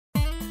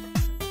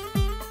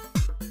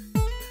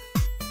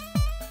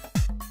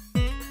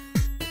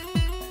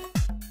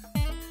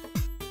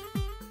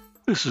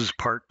This is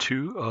part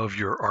 2 of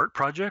your art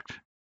project.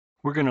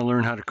 We're going to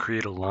learn how to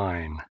create a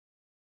line.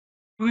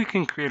 We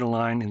can create a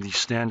line in the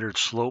standard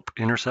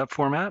slope-intercept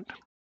format.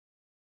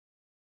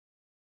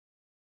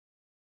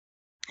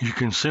 You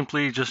can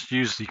simply just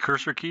use the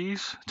cursor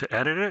keys to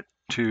edit it,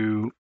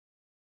 to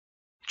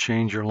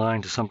change your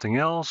line to something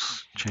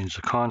else, change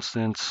the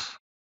constants.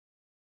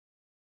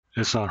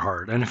 It's not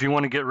hard. And if you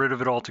want to get rid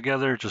of it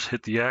altogether, just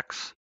hit the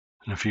X.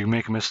 And if you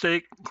make a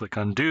mistake, click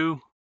undo.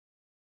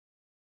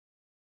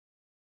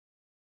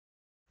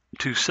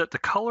 To set the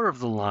color of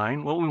the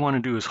line, what we want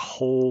to do is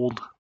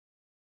hold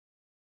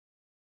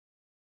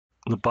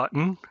the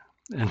button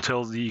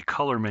until the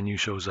color menu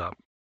shows up.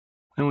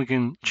 And we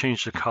can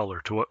change the color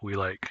to what we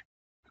like.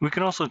 We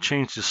can also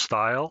change the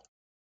style.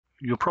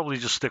 You'll probably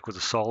just stick with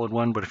a solid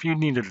one, but if you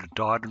needed a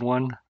dotted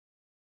one,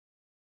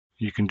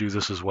 you can do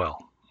this as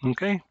well.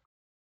 Okay?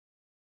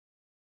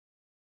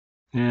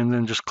 And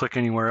then just click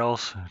anywhere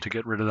else to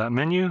get rid of that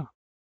menu.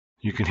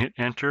 You can hit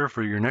enter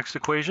for your next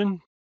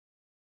equation.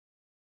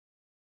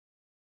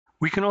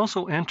 We can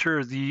also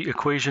enter the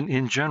equation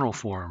in general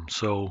form.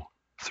 So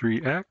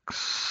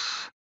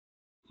 3x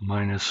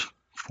minus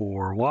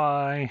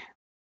 4y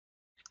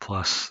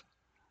plus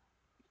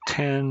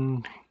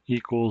 10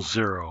 equals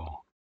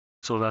 0.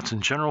 So that's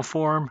in general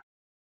form.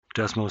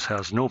 Desmos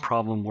has no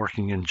problem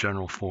working in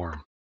general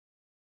form.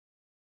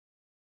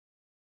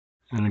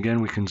 And again,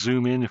 we can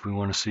zoom in if we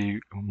want to see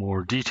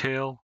more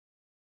detail.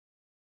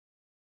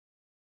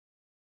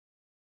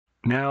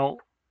 Now,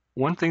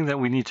 one thing that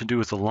we need to do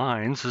with the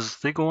lines is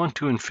they go on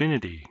to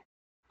infinity.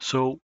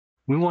 So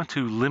we want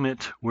to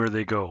limit where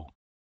they go.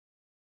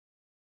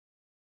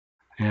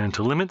 And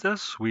to limit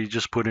this, we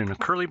just put in a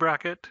curly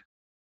bracket,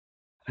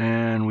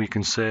 and we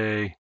can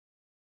say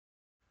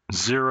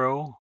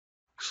 0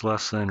 is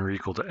less than or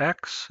equal to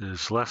x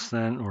is less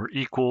than or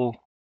equal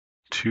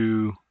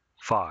to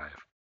 5.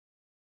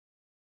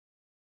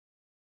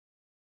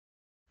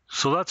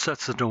 So that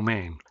sets the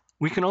domain.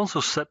 We can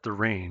also set the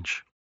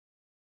range.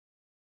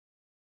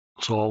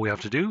 So all we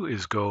have to do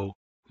is go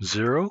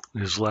 0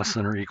 is less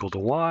than or equal to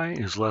y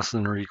is less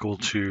than or equal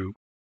to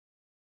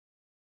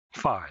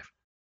 5.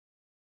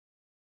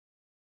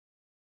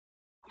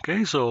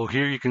 Okay, so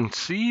here you can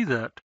see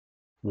that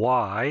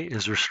y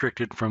is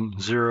restricted from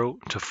 0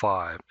 to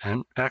 5,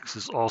 and x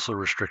is also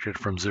restricted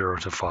from 0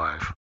 to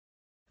 5.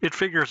 It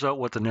figures out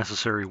what the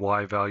necessary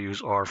y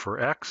values are for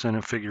x, and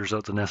it figures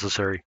out the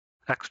necessary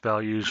x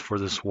values for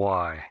this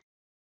y.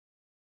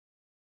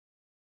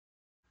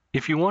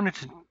 If you wanted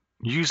to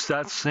use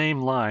that same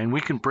line,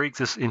 we can break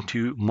this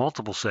into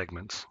multiple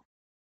segments.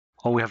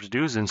 All we have to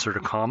do is insert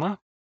a comma.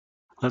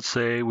 Let's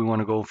say we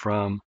want to go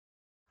from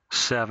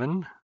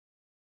 7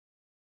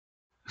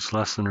 is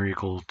less than or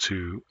equal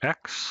to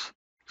x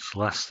is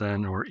less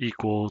than or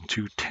equal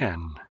to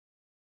 10.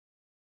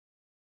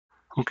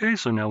 Okay,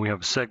 so now we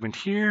have a segment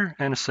here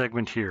and a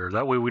segment here.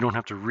 That way we don't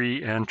have to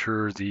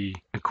re-enter the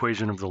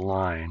equation of the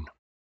line.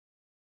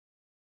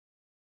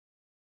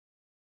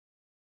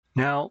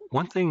 Now,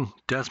 one thing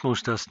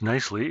Desmos does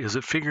nicely is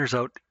it figures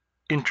out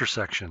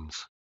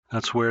intersections.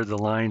 That's where the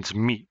lines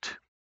meet.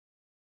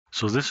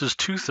 So this is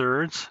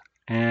 2/3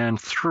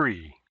 and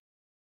 3.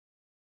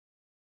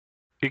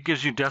 It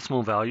gives you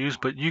decimal values,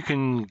 but you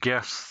can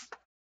guess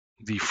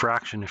the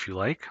fraction if you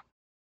like.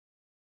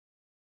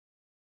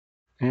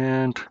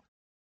 And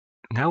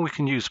now we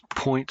can use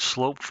point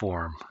slope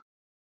form.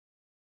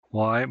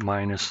 Y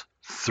minus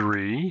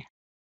 3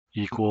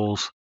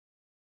 equals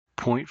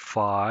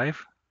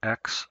 0.5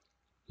 x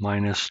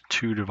minus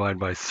 2 divided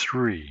by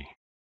 3.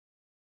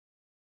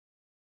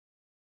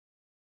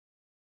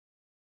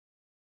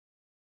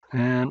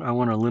 And I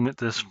want to limit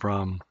this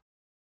from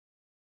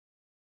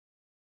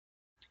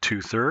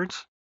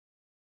 2/3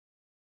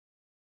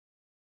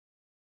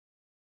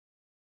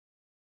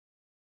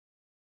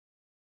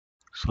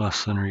 is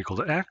less than or equal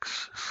to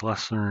x is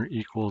less than or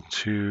equal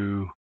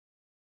to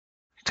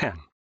 10.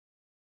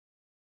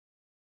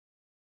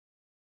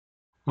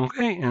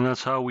 Okay, and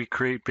that's how we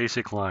create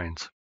basic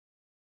lines.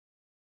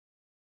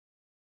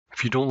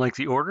 If you don't like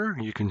the order,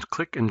 you can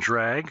click and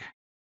drag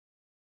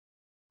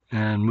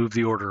and move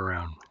the order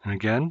around. And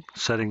again,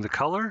 setting the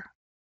color.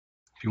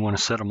 If you want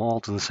to set them all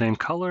to the same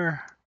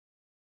color.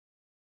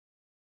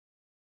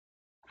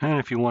 And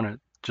if you want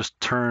to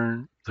just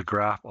turn the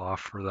graph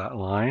off for that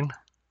line,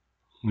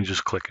 we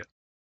just click it.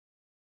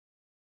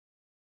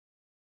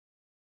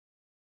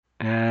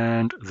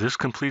 And this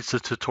completes the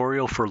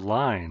tutorial for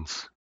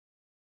lines.